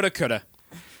him. shoulda, woulda, coulda.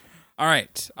 All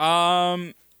right.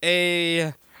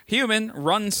 A human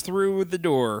runs through the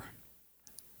door.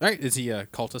 All right. Is he a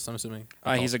cultist? I'm assuming.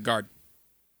 He's a guard.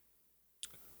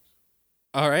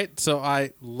 All right. So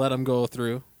I let him go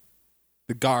through.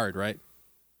 The guard, right?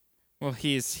 Well,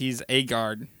 he's a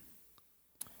guard.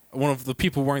 One of the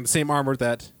people wearing the same armor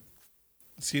that.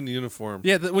 Is he in the uniform?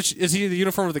 Yeah. Which is he the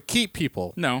uniform of the keep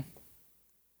people? No.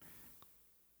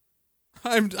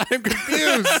 I'm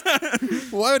confused.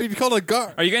 Why would he be called a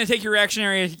guard? Are you going to take your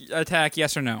reactionary attack?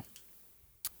 Yes or no?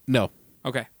 No.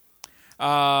 Okay.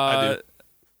 I do.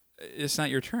 It's not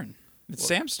your turn. It's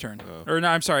Sam's turn. Or no,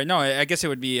 I'm sorry. No, I guess it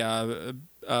would be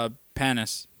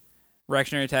Panis.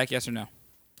 Reactionary attack, yes or no?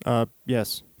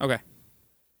 Yes. Okay.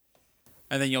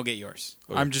 And then you'll get yours.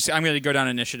 Okay. I'm going to go down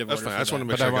initiative That's order. fine. I just want to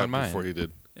make But sure I I got want it mine. before he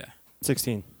did.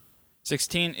 16.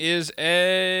 16 is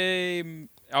a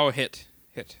hit.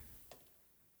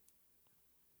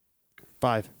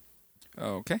 5.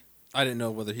 Okay. I didn't know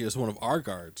whether he was one of our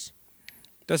guards.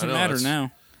 Doesn't I know, matter that's-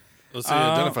 now. Let's see. He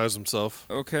identifies himself.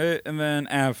 Okay, and then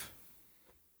Av,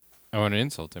 I want to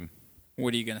insult him.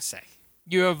 what are you going to say?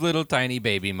 You have little tiny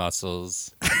baby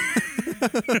muscles.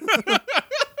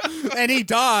 And he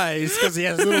dies because he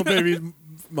has little baby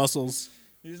muscles.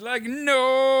 He's like,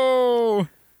 no.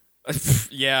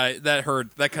 Yeah, that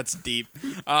hurt. That cuts deep.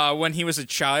 When he was a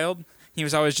child, he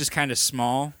was always just kind of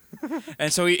small.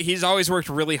 And so he's always worked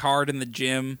really hard in the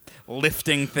gym,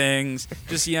 lifting things.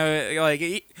 Just, like,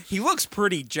 he looks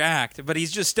pretty jacked, but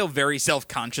he's just still very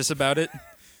self-conscious about it.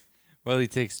 Well, he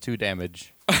takes 2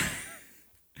 damage.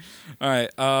 All right,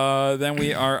 then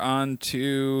we are on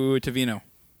to Tavino.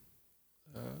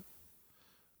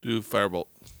 Do firebolt.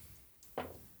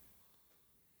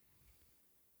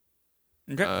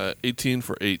 Okay. 18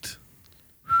 for 8.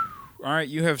 All right,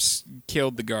 you have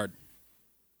killed the guard.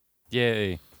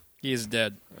 Yay. He is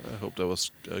dead. I hope that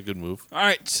was a good move. All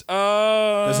right.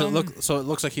 Does it look? So it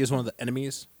looks like he is one of the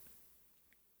enemies.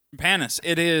 Panis,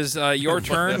 it is your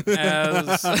turn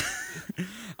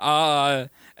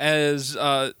as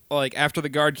like after the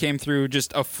guard came through,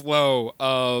 just a flow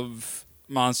of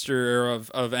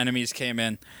of enemies came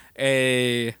in.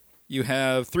 You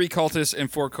have 3 cultists and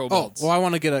 4 Oh, kobolds. well, I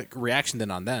want to get a reaction then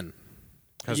on then.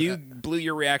 'Cause you blew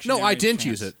your reaction. No, down I each didn't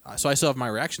chance. use it, so I still have my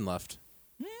reaction left.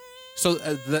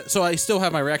 So I still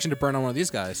have my reaction to burn on one of these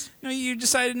guys. No, you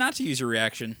decided not to use your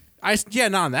reaction.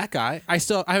 Not on that guy. I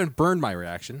haven't burned my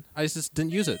reaction. I just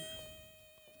didn't use it.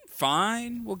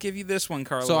 Fine, we'll give you this one,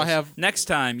 Carlos. So I have- next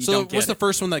time. You So don't get what's the it.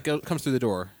 first one that comes through the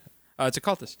door? It's a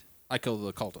cultist. I kill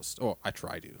the cultist. Oh, I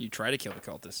try to. You try to kill the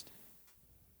cultist.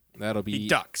 That'll be He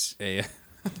ducks. a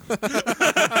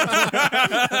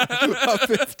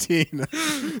 15.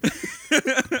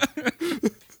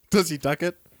 Does he duck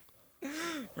it?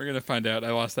 We're gonna find out.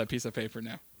 I lost that piece of paper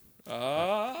now.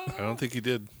 I don't think he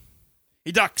did.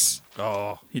 He ducks.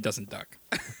 Oh. He doesn't duck.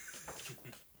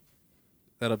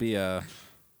 That'll be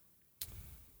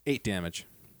 8 damage.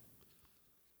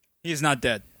 He is not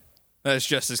dead. That is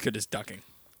just as good as ducking.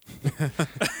 All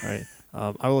right.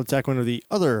 I will attack one of the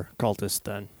other cultists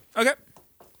then. Okay.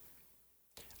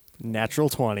 Natural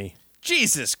 20.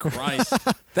 Jesus Christ.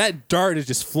 That dart is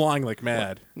just flying like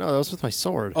mad. No, that was with my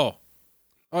sword. Oh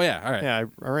yeah. All right. Yeah,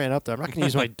 I ran up there. I'm not going to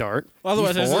use my dart. Well,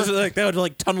 otherwise, D4? it's like that would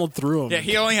like tunneled through him. Yeah,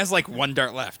 he only has like 1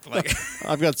 dart left. Like,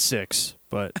 I've got 6,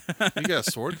 but You got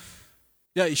a sword?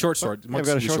 Yeah, short sword. I've Monks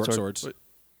got a can use short short sword. swords. Wait.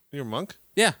 You're a monk?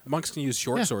 Yeah, monks can use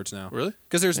short Yeah. swords now. Really?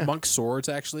 Because there's monk swords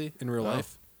actually in real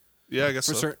life. Yeah, I guess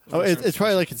For so. certain- oh, it's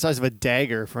probably like the size of a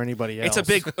dagger for anybody else.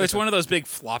 it's one of those big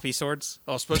floppy swords.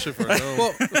 Oh, especially for a gnome.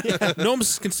 Well,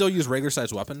 gnomes can still use regular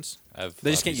sized weapons. I have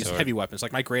They just floppy can't use sword. heavy weapons.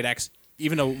 Like my great axe,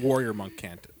 even a warrior monk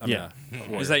can't. I mean, Yeah. a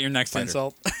warrior Is that your next fighter.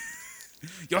 insult?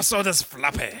 Your sword is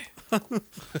floppy.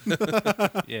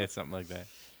 Yeah, something like that.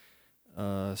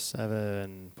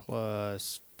 7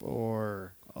 plus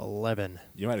 4, 11.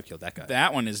 You might have killed that guy.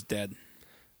 That one is dead.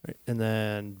 Right. And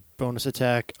then bonus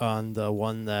attack on the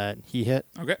one that he hit.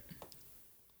 Okay.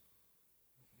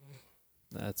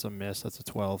 That's a miss. That's a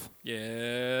 12.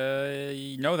 Yeah.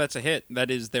 No, that's a hit.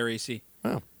 That is their AC.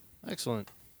 Oh, excellent.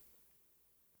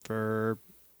 For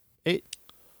 8.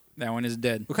 That one is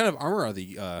dead. What kind of armor are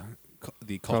the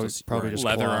cultists? probably wearing? just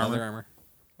Leather cloth. armor. Leather armor.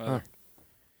 Well,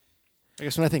 I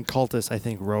guess when I think cultist, I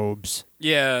think robes.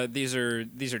 Yeah, these are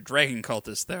dragon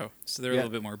cultists though, so they're a Yeah.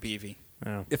 little bit more beefy.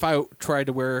 Oh. If I tried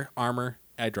to wear armor,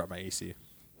 I'd drop my AC.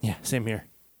 Yeah, same here.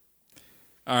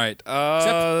 All right, Except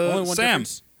only one Sam.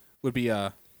 difference would be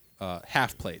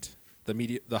half plate,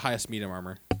 the highest medium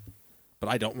armor. But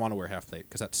I don't want to wear half plate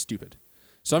because that's stupid.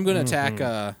 So I'm going to attack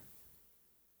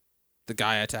the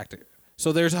guy I attacked.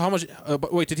 So there's how much?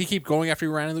 But wait, did he keep going after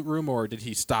he ran in the room, or did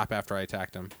he stop after I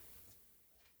attacked him?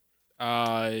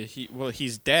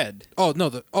 He's dead. Oh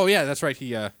no! Yeah, that's right.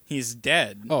 He's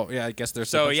dead. Oh yeah, I guess there's.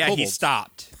 a So bunch of yeah, he kobolds.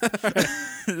 stopped.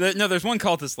 No, there's one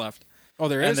cultist left, Oh,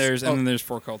 there is. and then there's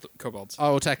 4 kobolds.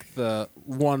 I'll attack the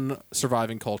one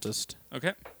surviving cultist.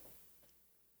 Okay.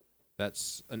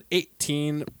 That's an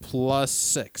 18 plus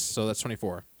 6, so that's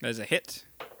 24. That is a hit.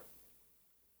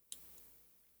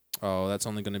 Oh, that's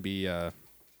only going to be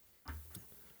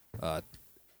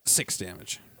 6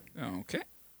 damage. Okay.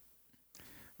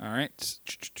 All right.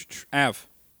 Av.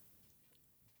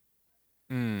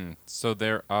 So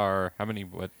there are how many?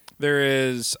 What? There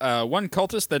is 1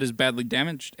 cultist that is badly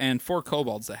damaged and 4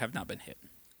 kobolds that have not been hit.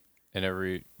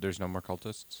 And there's no more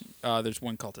cultists. There's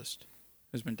 1 cultist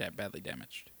who's been badly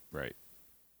damaged. Right.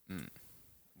 Then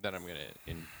I'm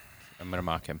gonna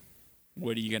mock him.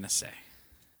 What are you gonna say?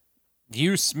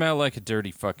 You smell like a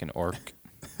dirty fucking orc.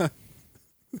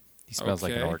 He smells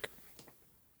like an Okay. orc.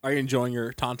 Are you enjoying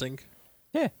your taunting?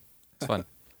 Yeah, it's fun.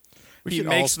 We He should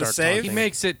makes all the start save? He taunting.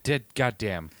 makes it dead.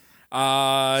 Goddamn.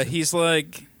 He's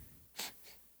like,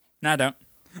 nah, don't.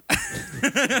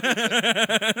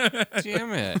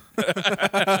 Damn it.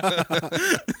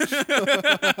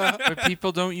 But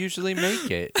people don't usually make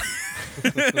it.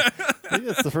 Maybe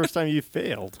that's the first time you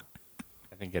failed.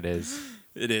 I think it is.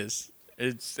 It is.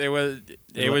 It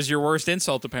was your worst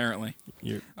insult apparently.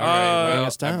 You're All right, bring well,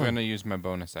 us down. I'm going to use my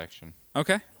bonus action.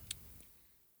 Okay.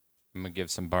 I'm going to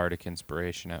give some bardic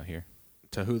inspiration out here.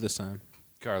 To who this time?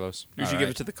 Carlos. You should All give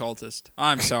right. it to the cultist.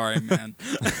 I'm sorry, man.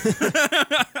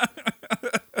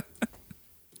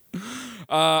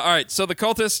 All right, so the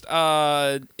cultist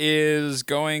is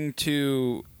going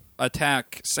to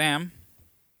attack Sam.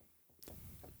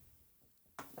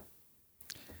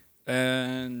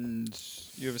 And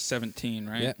you have a 17,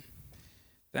 right? Yeah.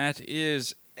 That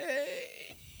is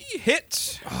a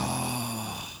hit.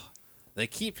 They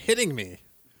keep hitting me.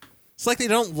 It's like they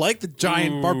don't like the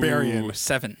giant barbarian.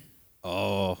 7.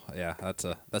 Oh, yeah, that's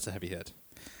a heavy hit.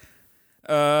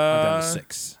 Uh, I'm down to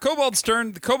 6. Kobold's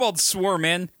turn. The kobolds swarm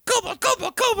in.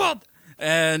 Kobold!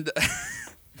 And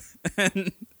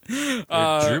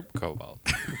Droop Cobalt.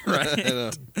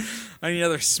 right. I need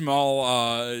another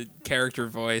small character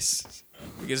voice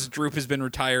because Droop has been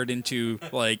retired into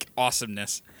like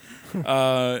awesomeness.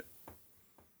 Kobold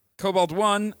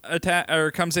 1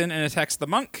 comes in and attacks the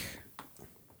monk.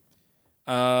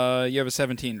 You have a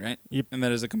 17, right? Yep. And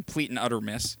that is a complete and utter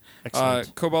miss.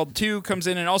 Excellent. Kobold 2 comes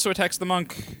in and also attacks the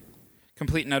monk.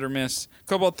 Complete and utter miss.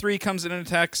 Kobold 3 comes in and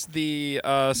attacks the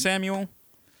Samuel.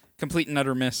 Complete and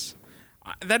utter miss.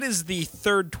 That is the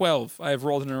third 12 I have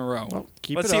rolled in a row. Well,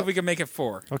 keep Let's it see up. if we can make it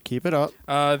 4. Oh, keep it up.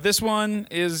 This one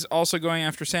is also going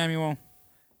after Samuel.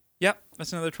 Yep,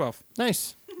 that's another 12.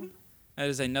 Nice. That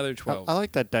is another 12. I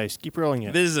like that dice. Keep rolling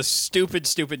it. This is a stupid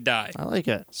die. I like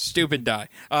it. Stupid die.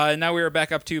 Now we are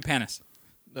back up to Panis.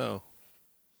 No,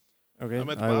 Okay. I'm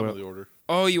at the I bottom will- of the order.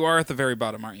 Oh, you are at the very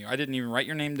bottom, aren't you? I didn't even write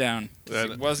your name down.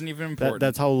 That- It wasn't even That, important.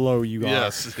 that's how low you are.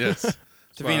 Yes, yes. That's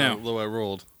Davino. how low I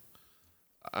rolled.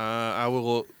 I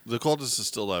will. The cultist is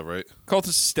still alive, right? Cultist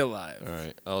is still alive. All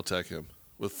right, I'll attack him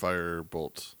with fire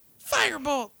bolts.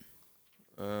 Firebolt.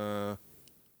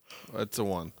 That's a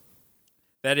 1.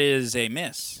 That is a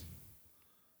miss.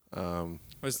 Um,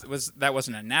 Was that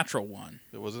wasn't a natural one?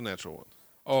 it was a natural 1,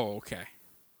 Oh, okay.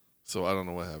 so I don't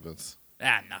know what happens.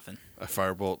 Nothing. I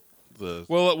firebolt the.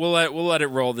 We'll let it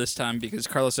roll this time because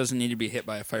Carlos doesn't need to be hit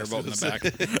by a firebolt in the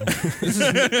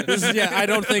back. I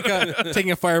don't think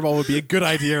taking a fireball would be a good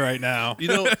idea right now. You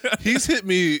know, he's hit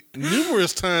me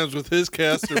numerous times with his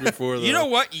caster before. Though. You know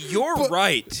what? You're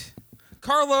right,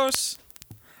 Carlos.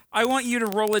 I want you to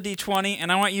roll a d20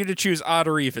 and I want you to choose odd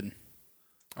or even.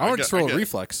 I want to just roll I a got-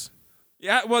 reflex.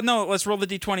 Yeah. Well, no. Let's roll the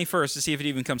d20 first to see if it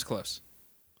even comes close.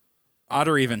 Odd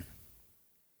or even.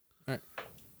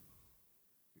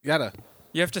 You gotta.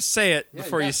 You have to say it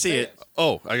before you see it.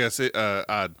 Oh, I gotta say,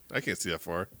 odd. I can't see that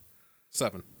far.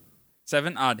 7.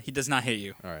 7 odd. He does not hit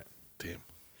you. All right.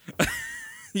 Damn.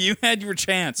 You had your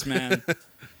chance, man.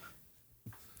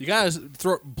 You gotta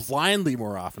throw it blindly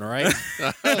more often, all right? Is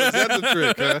that the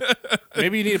trick? Huh?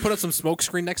 Maybe you need to put up some smoke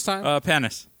screen next time.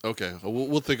 Panis. Okay,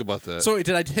 we'll think about that. So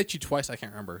did I hit you twice? I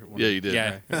can't remember. yeah, you did.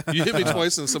 Yeah. You hit me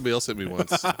twice, and somebody else hit me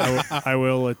once. I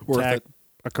will attack it.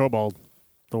 a kobold,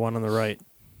 the one on the right.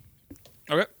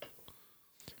 Okay.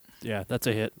 Yeah, that's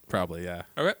a hit Probably, yeah.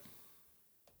 Okay.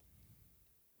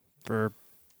 for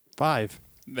 5.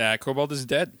 That kobold is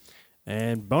dead.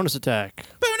 And bonus attack.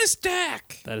 Bonus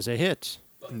attack. That is a hit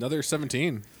Another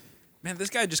 17. Man, this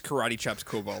guy just karate chops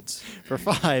kobolds. for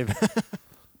 5.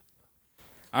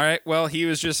 All right. Well, he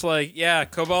was just like, yeah,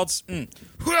 kobolds.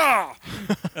 Hurrah!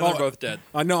 And they're both dead.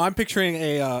 No, I'm picturing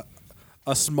a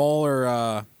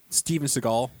smaller Steven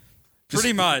Seagal.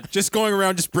 Pretty much. Just going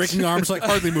around, just breaking arms, like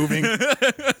hardly moving.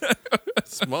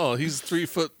 Small. He's 3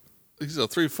 foot. He's a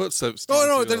 3 foot. Oh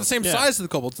no, they're the same size as the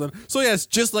kobolds then. So yeah, it's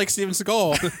just like Steven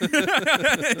Seagal.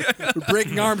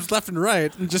 Breaking arms left and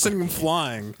right and just sending them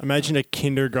flying. Imagine a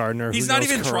kindergartner. He's who not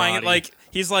knows even trying it. karate. Like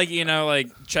he's like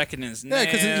like checking his Yeah, nails.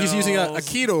 because he's using a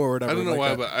keto or whatever. I don't know like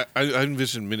why, that. but I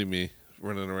envision Mini-Me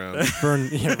running around. Vern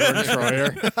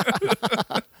Troyer.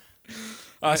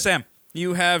 Sam,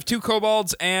 you have 2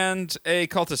 kobolds and a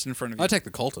cultist in front of you. I'll take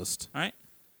the cultist. All right.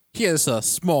 He has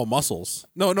small muscles.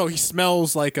 No, he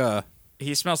smells like a.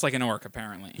 He smells like an orc,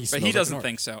 apparently. But smells he like an doesn't orc.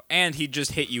 think so. And he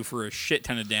just hit you for a shit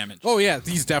ton of damage. Oh yeah,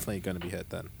 he's definitely going to be hit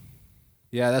then.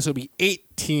 Yeah, that's going to be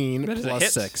 18 That is a plus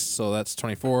hit. 6, so that's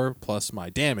 24 plus my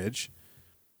damage.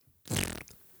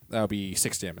 That'll be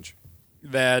 6 damage.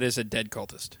 That is a dead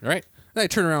cultist. All right. Then I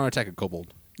turn around and attack a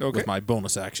kobold Okay. with my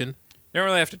bonus action. You don't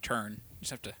really have to turn. You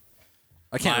just have to.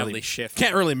 I can't Mildly really shift.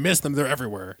 Can't really miss them. They're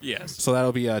everywhere. Yes. So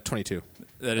that'll be 22.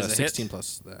 That is a 16 hit.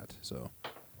 plus that. So,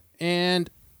 and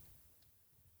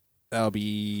that'll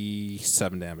be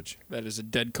 7 damage. That is a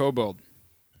dead kobold.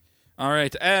 All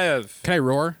right, Ev. Can I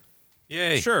roar?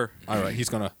 Yay. Sure. All right, he's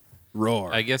gonna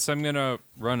roar. I guess I'm going to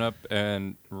run up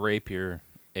and rapier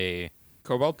a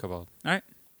Kobold? kobold. All right.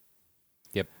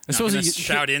 Yep. I suppose Not he, gonna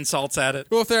shout insults at it.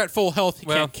 well, if they're at full health, he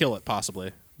Well- can't kill it.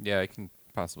 Possibly. Yeah, I can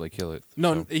possibly kill it.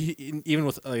 No, so. even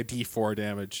with a D4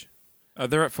 damage.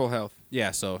 They're at full health.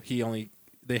 Yeah, so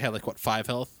they had like what 5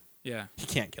 health. Yeah. He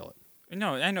can't kill it.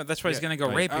 No, I know. That's why he's going to go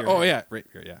Right. rapier. Oh yeah,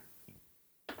 rapier. Yeah.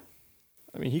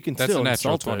 I mean, he can That's still a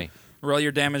natural insult her. 20. Roll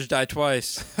your damage die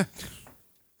twice.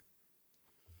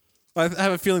 I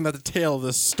have a feeling that the tale of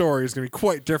this story is going to be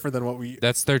quite different than what we.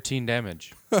 That's 13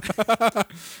 damage. That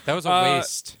was a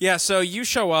waste. Yeah, so you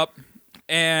show up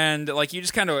and like you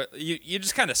just kind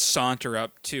of saunter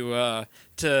up to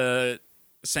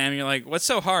Sam. You're like, "What's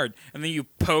so hard?" And then you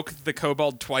poke the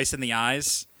kobold twice in the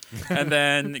eyes, and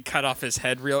then cut off his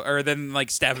head or then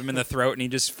like stab him in the throat, and he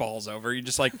just falls over. You're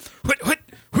just like, "Hut,"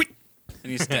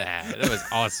 and he's dead. That was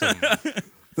awesome.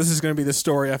 This is going to be the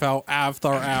story of how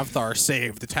Avthar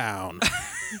saved the town.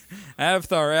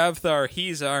 Avthar,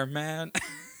 he's our man.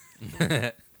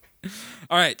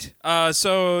 All right.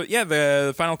 So yeah,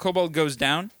 the final kobold goes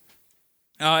down,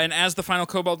 and as the final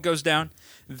kobold goes down,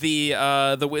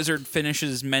 the wizard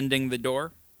finishes mending the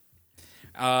door,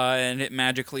 and it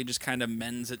magically just kind of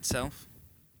mends itself,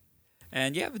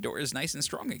 and yeah, the door is nice and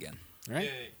strong again.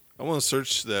 Right? I want to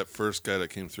search that first guy that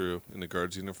came through in the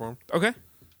guard's uniform. Okay.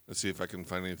 Let's see if I can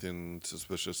find anything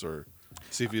suspicious or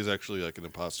see if he's actually like an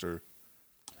imposter.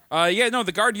 Yeah, no,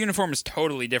 the guard uniform is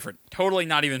totally different. Totally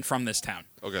not even from this town.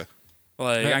 Okay.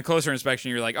 Like on closer inspection,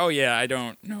 you're like, oh yeah, I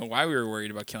don't know why we were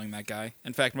worried about killing that guy.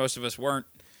 In fact, most of us weren't.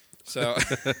 So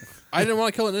I didn't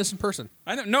want to kill an innocent person.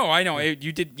 I know.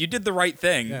 You did the right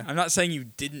thing. Yeah. I'm not saying you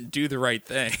didn't do the right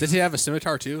thing. Did he have a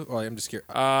scimitar too? Oh, I'm just curious.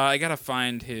 I gotta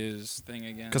find his thing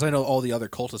again. Because I know all the other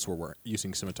cultists were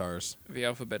using scimitars. The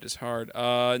alphabet is hard.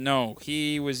 No,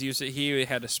 he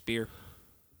had a spear.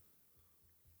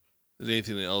 Is there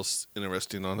anything else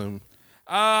interesting on him?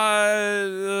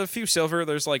 A few silver.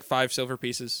 There's like 5 silver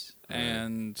pieces,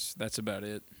 and that's about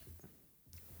it.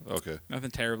 Okay.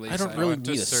 Nothing terribly I don't exciting. really have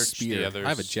to need a search the spear. others. I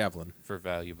have a javelin. For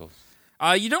valuables.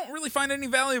 You don't really find any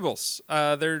valuables.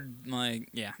 They're like,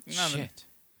 yeah. nothing. Shit.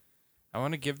 I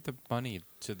want to give the money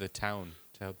to the town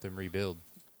to help them rebuild.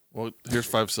 Well, here's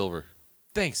 5 silver.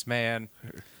 Thanks, man.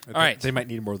 All right. They might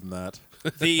need more than that.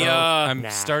 The I'm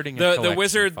starting a the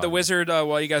collection wizard fund.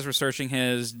 while you guys were searching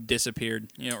has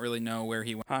disappeared. You don't really know where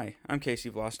he went. Hi, I'm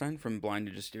Casey Vlostein from Blind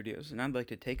Ninja Studios, and I'd like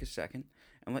to take a second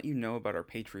and let you know about our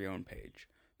Patreon page.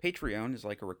 Patreon is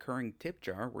like a recurring tip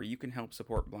jar where you can help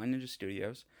support Blind Ninja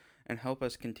Studios and help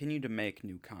us continue to make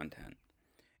new content.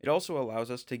 It also allows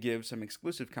us to give some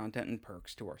exclusive content and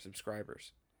perks to our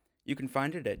subscribers. You can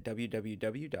find it at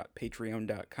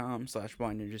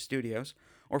www.patreon.com/blindninjastudios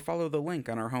or follow the link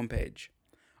on our homepage.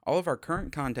 All of our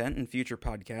current content and future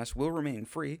podcasts will remain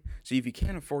free, so if you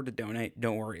can't afford to donate,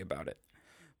 don't worry about it.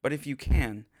 But if you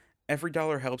can, every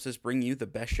dollar helps us bring you the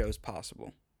best shows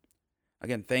possible.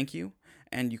 Again, thank you,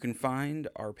 and you can find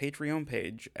our Patreon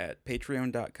page at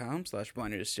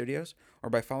patreon.com/blindninjastudios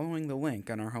or by following the link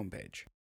on our homepage.